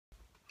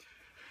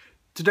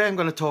Today I'm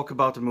going to talk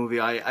about a movie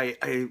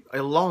I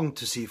longed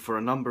to see for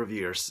a number of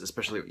years,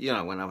 especially,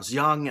 when I was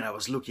young and I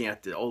was looking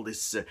at all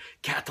these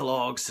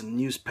catalogs and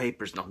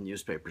newspapers, not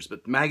newspapers,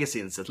 but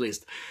magazines at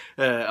least,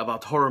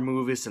 about horror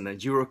movies and then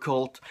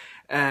Eurocult.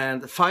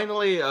 And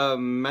finally,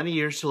 many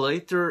years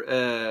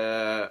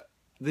later,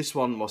 this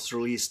one was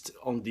released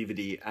on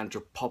DVD,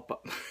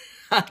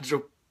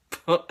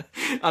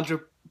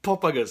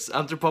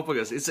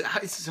 Anthropophagus.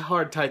 It's a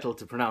hard title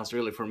to pronounce,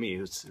 really, for me,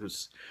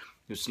 who's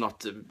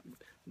not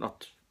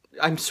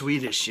I'm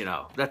Swedish,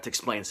 that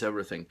explains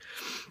everything.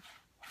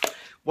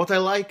 What I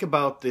like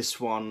about this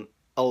one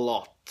a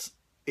lot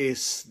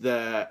is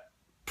the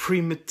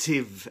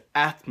primitive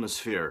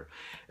atmosphere.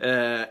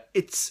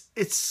 It's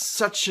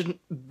such a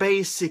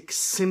basic,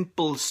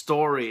 simple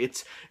story.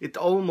 It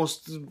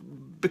almost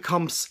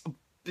becomes,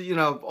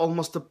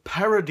 almost a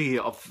parody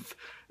of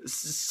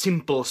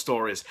simple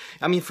stories.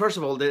 I mean, first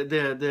of all,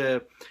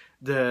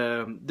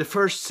 the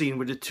first scene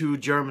with the two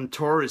German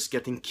tourists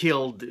getting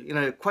killed,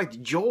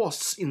 quite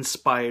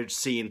Jaws-inspired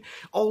scene,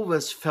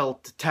 always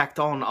felt tacked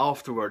on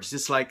afterwards.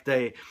 It's like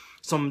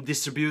some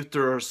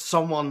distributor or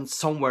someone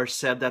somewhere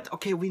said that,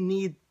 okay, we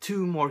need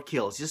 2 more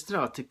kills, just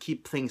to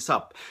keep things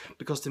up,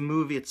 because the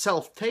movie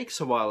itself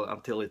takes a while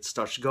until it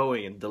starts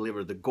going and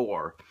deliver the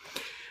gore.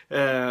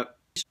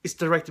 It's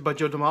directed by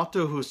Joe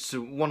D'Amato, who's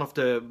one of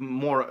the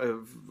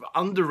more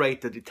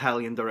underrated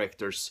Italian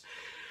directors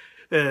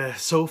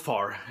so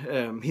far.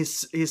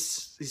 He's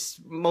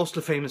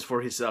mostly famous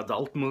for his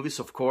adult movies,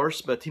 of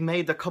course, but he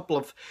made a couple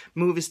of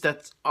movies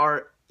that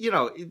are,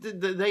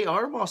 they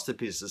are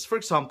masterpieces. For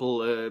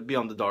example,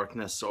 Beyond the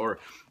Darkness, or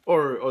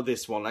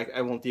this one.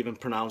 I won't even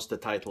pronounce the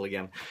title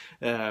again.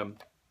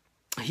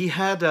 He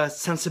had a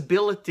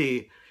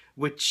sensibility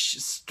which,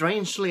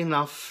 strangely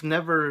enough,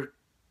 never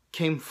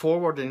came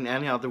forward in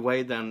any other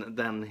way than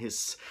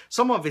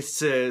some of his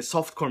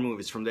softcore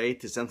movies from the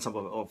 80s and some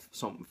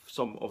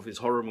of his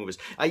horror movies.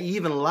 I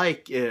even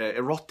like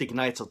Erotic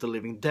Nights of the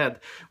Living Dead,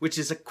 which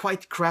is a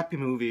quite crappy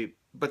movie,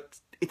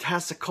 but it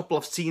has a couple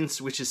of scenes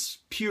which is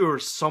pure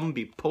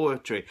zombie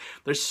poetry.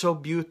 They're so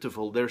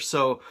beautiful, they're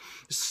so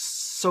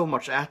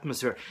much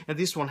atmosphere, and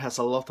this one has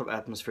a lot of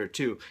atmosphere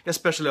too,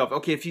 especially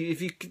if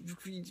you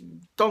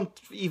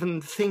don't even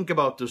think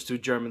about those 2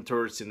 German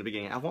tourists in the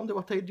beginning. I wonder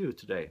what they do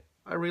today.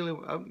 I really,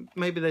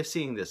 maybe they're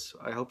seeing this,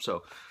 I hope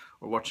so,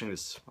 or watching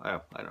this, I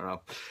don't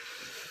know.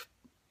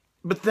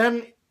 But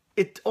then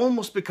it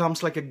almost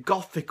becomes like a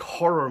gothic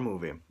horror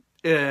movie.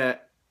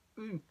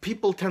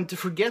 People tend to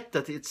forget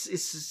that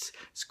it's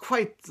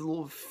quite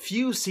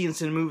few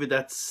scenes in a movie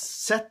that's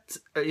set,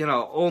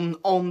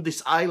 on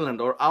this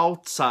island or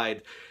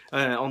outside,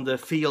 on the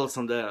fields,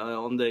 in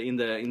the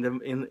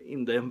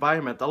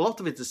environment. A lot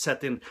of it is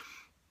set in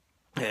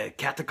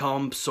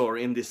catacombs or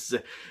in this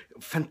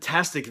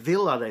fantastic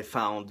villa they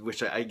found,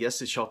 which I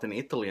guess is shot in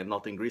Italy and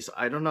not in Greece.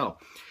 I don't know.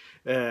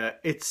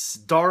 It's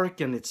dark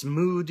and it's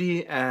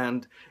moody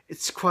and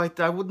it's quite,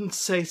 I wouldn't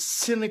say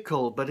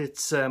cynical, but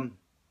it's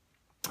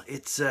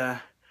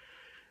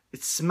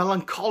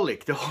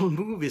melancholic. The whole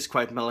movie is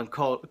quite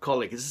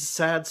melancholic. It's a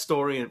sad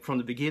story from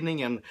the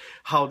beginning, and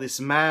how this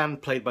man,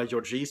 played by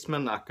George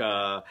Eastman,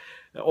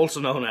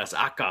 also known as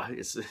Aka,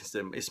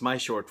 is my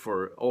short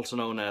for, also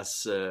known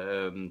as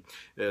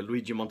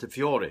Luigi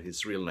Montefiori,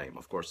 his real name,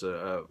 of course.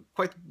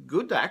 Quite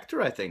good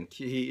actor, I think.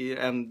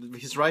 And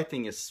his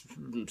writing is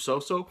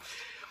so-so.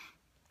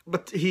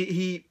 But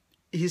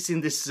he's in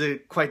this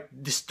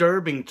quite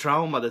disturbing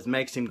trauma that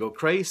makes him go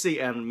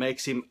crazy and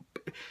makes him,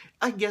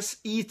 I guess,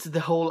 eat the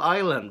whole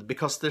island,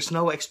 because there's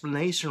no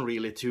explanation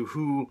really to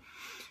who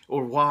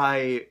or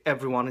why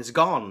everyone is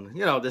gone.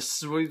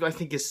 This, I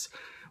think, is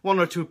 1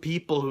 or 2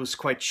 people who's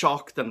quite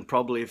shocked and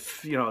probably,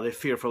 they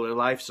fear for their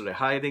lives, so they're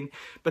hiding.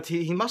 But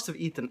he must have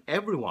eaten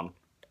everyone.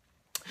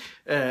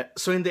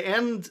 So in the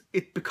end,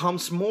 it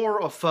becomes more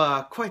of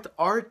a quite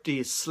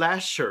arty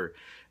slasher.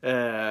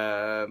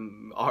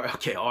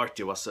 Okay,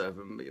 arty was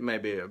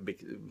maybe a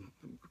big,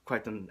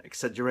 quite an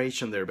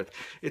exaggeration there, but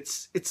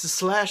it's a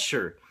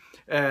slasher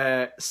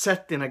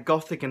set in a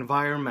gothic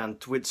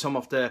environment with some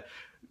of the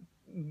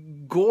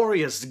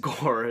goriest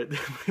gore,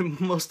 the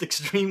most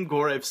extreme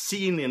gore I've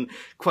seen in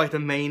quite a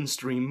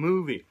mainstream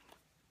movie.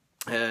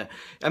 I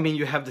mean,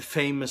 you have the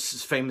famous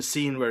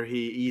scene where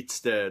he eats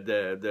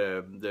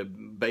the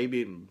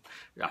baby,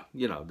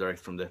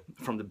 direct from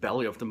the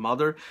belly of the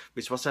mother,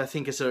 which was, I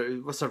think,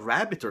 was a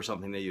rabbit or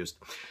something they used,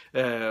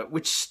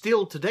 which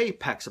still today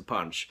packs a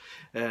punch.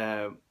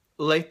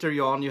 Later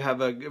on, you have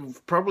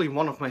probably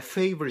one of my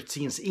favorite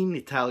scenes in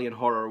Italian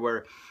horror,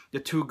 where the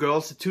 2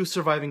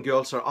 surviving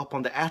girls are up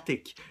on the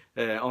attic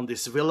on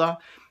this villa,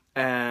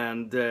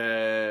 and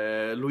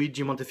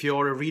Luigi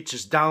Montefiori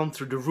reaches down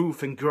through the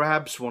roof and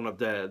grabs one of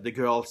the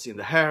girls in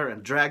the hair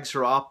and drags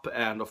her up,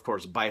 and of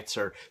course bites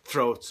her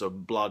throat, so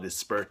blood is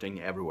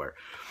spurting everywhere.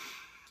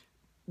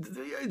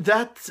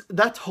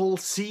 That whole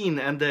scene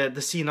and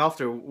the scene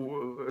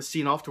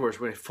afterwards,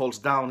 when it falls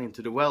down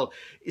into the well,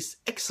 is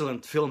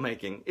excellent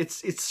filmmaking.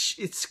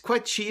 It's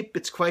quite cheap,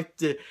 it's quite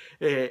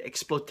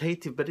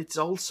exploitative, but it's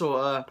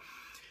also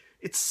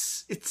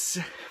it's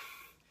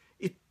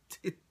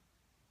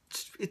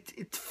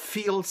it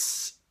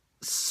feels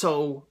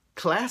so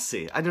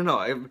classy. I don't know.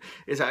 I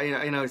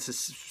know it's a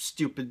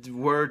stupid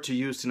word to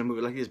use in a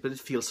movie like this, but it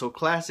feels so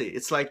classy.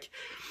 It's like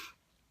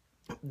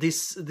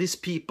these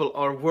people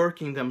are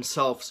working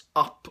themselves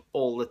up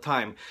all the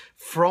time,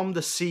 from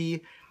the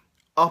sea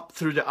up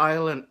through the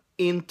island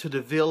into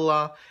the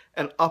villa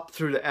and up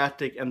through the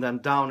attic and then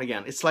down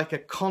again. It's like a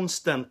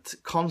constant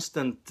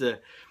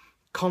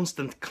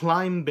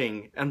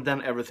climbing, and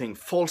then everything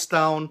falls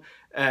down,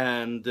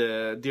 and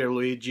dear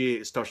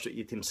Luigi starts to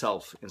eat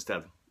himself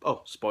instead.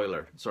 Oh,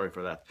 spoiler, sorry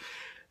for that.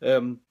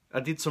 I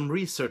did some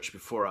research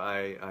before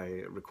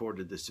I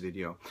recorded this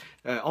video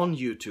on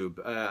YouTube.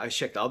 I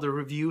checked other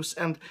reviews,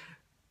 and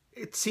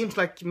it seems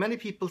like many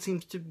people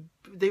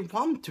they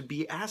want to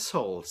be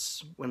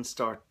assholes when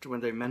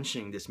they're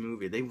mentioning this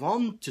movie. They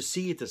want to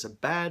see it as a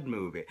bad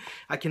movie.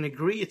 I can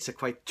agree it's a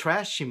quite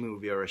trashy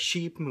movie, or a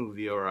cheap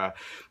movie, or a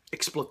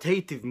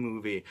exploitative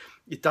movie.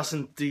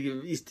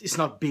 It's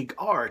not big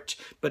art,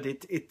 but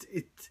it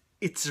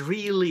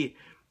really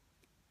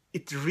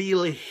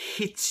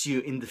hits you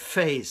in the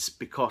face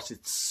because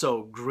it's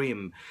so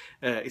grim.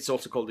 It's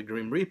also called The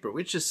Grim Reaper,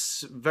 which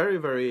is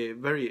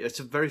it's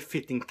a very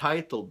fitting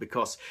title,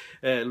 because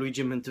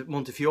Luigi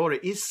Montefiori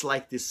is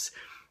like this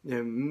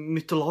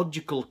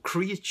mythological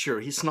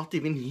creature. He's not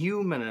even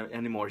human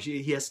anymore.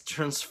 He has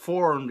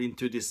transformed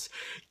into this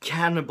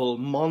cannibal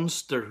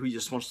monster who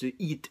just wants to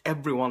eat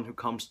everyone who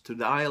comes to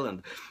the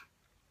island.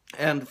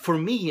 And for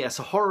me, as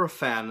a horror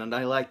fan, and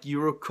I like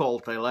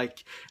Eurocult, I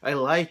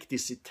like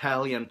this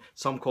Italian,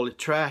 some call it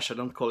trash, I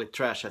don't call it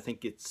trash, I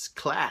think it's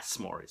class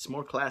more, it's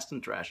more class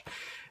than trash.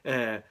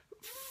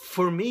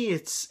 For me,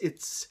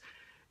 it's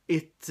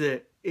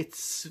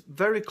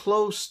very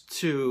close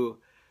to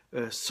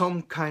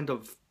some kind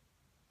of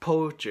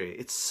poetry.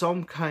 It's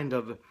some kind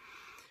of,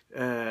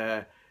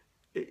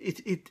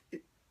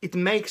 it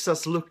makes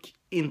us look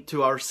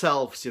into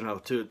ourselves, you know,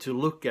 to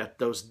look at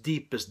those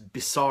deepest,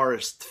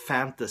 bizarrest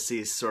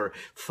fantasies or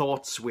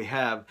thoughts we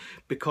have,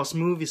 because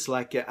movies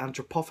like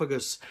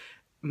Anthropophagus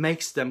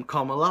makes them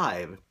come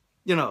alive.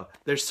 You know,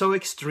 they're so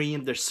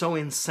extreme, they're so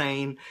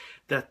insane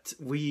that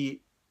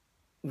we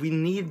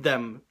need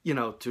them, you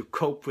know, to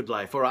cope with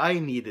life, or I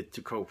need it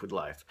to cope with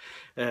life.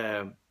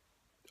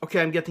 Okay,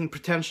 I'm getting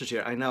pretentious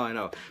here, I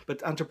know,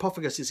 but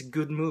Anthropophagus is a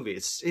good movie.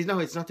 It's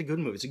not a good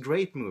movie, it's a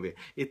great movie.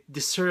 It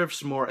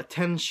deserves more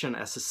attention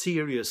as a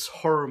serious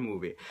horror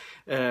movie.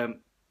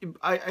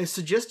 I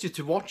suggest you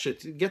to watch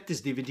it, get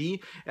this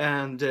DVD,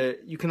 and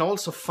you can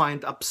also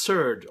find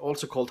Absurd,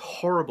 also called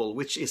Horrible,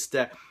 which is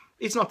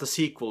it's not a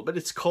sequel, but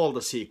it's called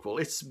a sequel.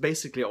 It's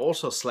basically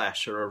also a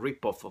slasher, a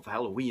rip-off of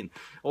Halloween.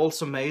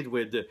 Also made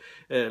with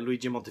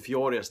Luigi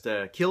Montefiori as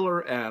the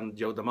killer and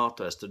Joe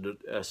D'Amato as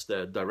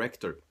the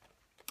director.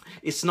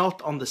 It's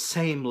not on the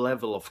same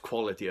level of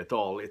quality at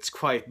all. It's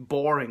quite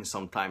boring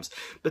sometimes.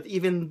 But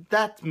even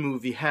that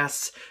movie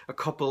has a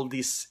couple of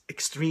these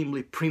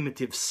extremely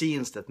primitive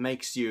scenes that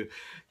makes you,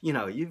 you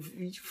know, you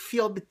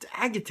feel a bit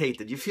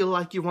agitated. You feel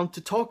like you want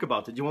to talk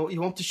about it. You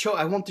want to show.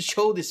 I want to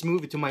show this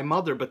movie to my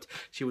mother, but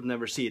she would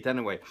never see it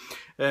anyway.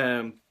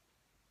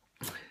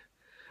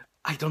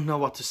 I don't know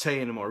what to say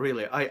anymore,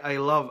 really. I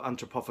love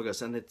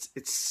Anthropophagus, and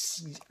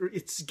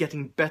it's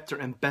getting better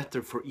and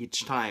better for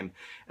each time.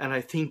 And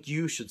I think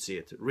you should see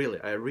it, really.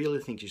 I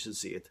really think you should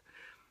see it.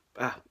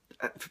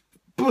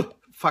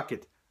 Fuck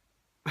it.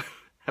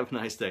 Have a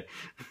nice day.